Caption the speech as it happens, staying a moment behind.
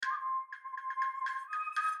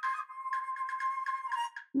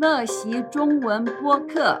乐习中文播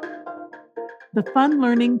客 the Fun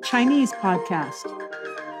Learning Chinese podcast.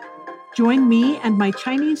 Join me and my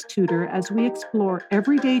Chinese tutor as we explore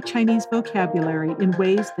everyday Chinese vocabulary in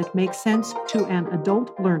ways that make sense to an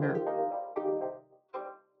adult learner.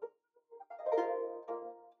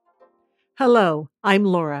 Hello, I'm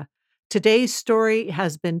Laura. Today's story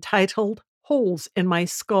has been titled Holes in My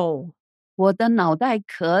Skull. 我的脑袋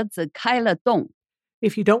壳子开了洞。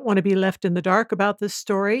 If you don't want to be left in the dark about this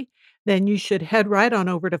story, then you should head right on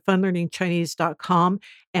over to funlearningchinese.com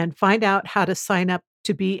and find out how to sign up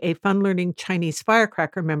to be a Fun Learning Chinese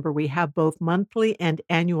Firecracker member. We have both monthly and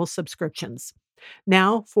annual subscriptions.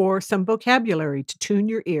 Now for some vocabulary to tune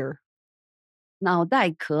your ear. 脑袋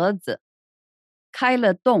壳子开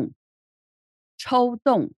了洞，抽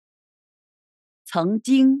动，曾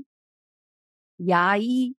经，牙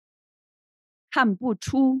医，看不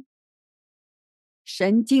出，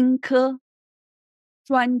神经科，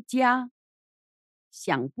专家，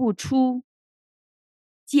想不出，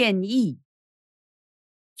建议，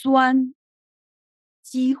钻，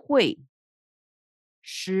机会，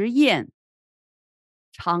实验，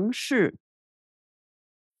尝试，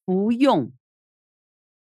服用，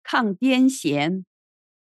抗癫痫，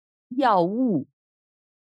药物，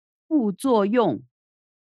副作用，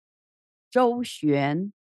周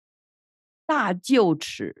旋，大臼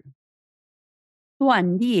齿，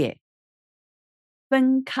断裂，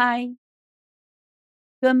分开，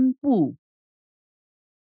根部，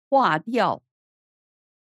化掉，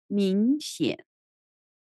明显，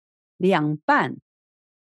两半，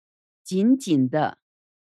紧紧的，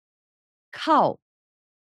靠，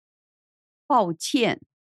抱歉，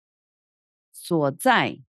所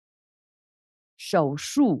在，手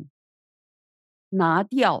术，拿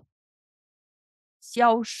掉，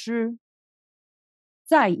消失，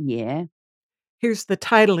再也。 Here's the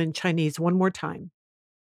title in Chinese one more time.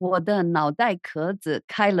 我的脑袋壳子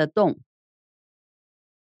开了洞，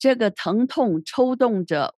这个疼痛抽动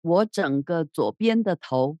着我整个左边的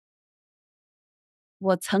头。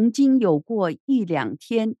我曾经有过1-2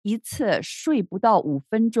天一次睡不到5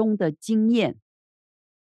分钟的经验。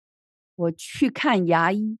我去看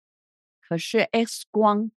牙医，可是 X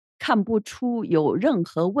光看不出有任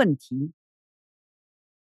何问题。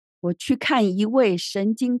我去看一位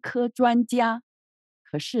神经科专家，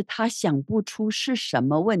可是他想不出是什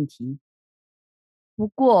么问题。不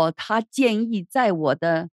过他建议在我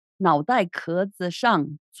的脑袋壳子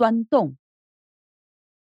上钻洞。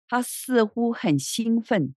他似乎很兴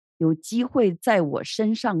奋，有机会在我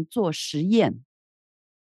身上做实验。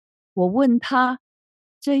我问他，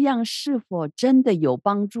这样是否真的有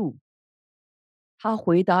帮助？他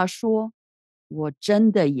回答说，我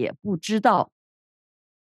真的也不知道。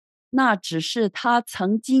那只是他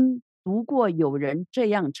曾经读过有人这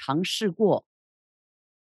样尝试过。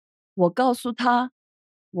我告诉他，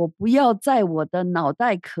我不要在我的脑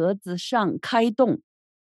袋壳子上开洞。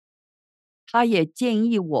他也建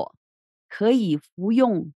议我可以服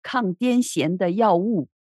用抗癫痫的药物。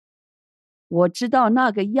我知道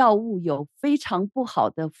那个药物有非常不好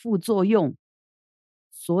的副作用，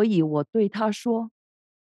所以我对他说，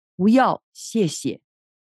不要，谢谢。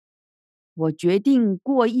我决定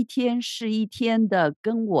过一天是一天的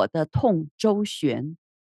跟我的痛周旋。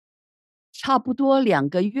差不多2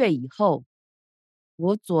个月以后，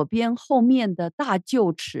我左边后面的大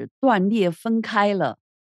臼齿断裂分开了，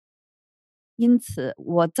因此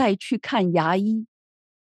我再去看牙医。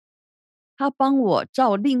他帮我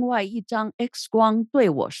照另外一张 X 光，对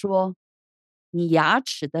我说，你牙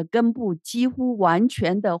齿的根部几乎完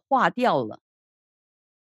全的化掉了。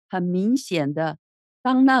很明显的，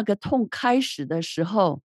当那个痛开始的时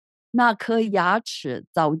候，那颗牙齿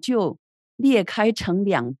早就裂开成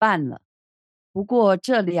2半了。不过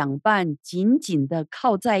这2半紧紧地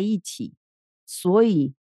靠在一起，所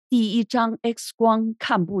以第一张 X 光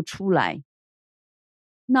看不出来。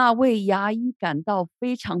那位牙医感到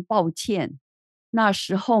非常抱歉，那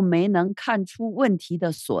时候没能看出问题的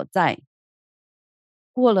所在。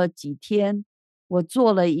过了几天，我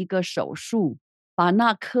做了一个手术，把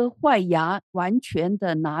那颗坏牙完全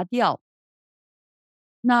的拿掉。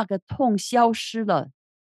那个痛消失了，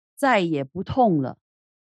再也不痛了。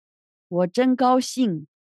我真高兴，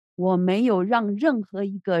我没有让任何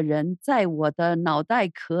一个人在我的脑袋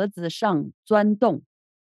壳子上钻洞。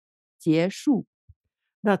结束。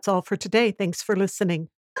 That's all for today. Thanks for listening.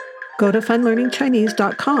 Go to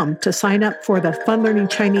funlearningchinese.com to sign up for the Fun Learning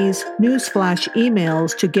Chinese newsflash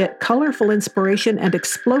emails to get colorful inspiration and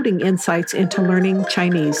exploding insights into learning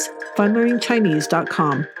Chinese.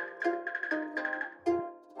 funlearningchinese.com.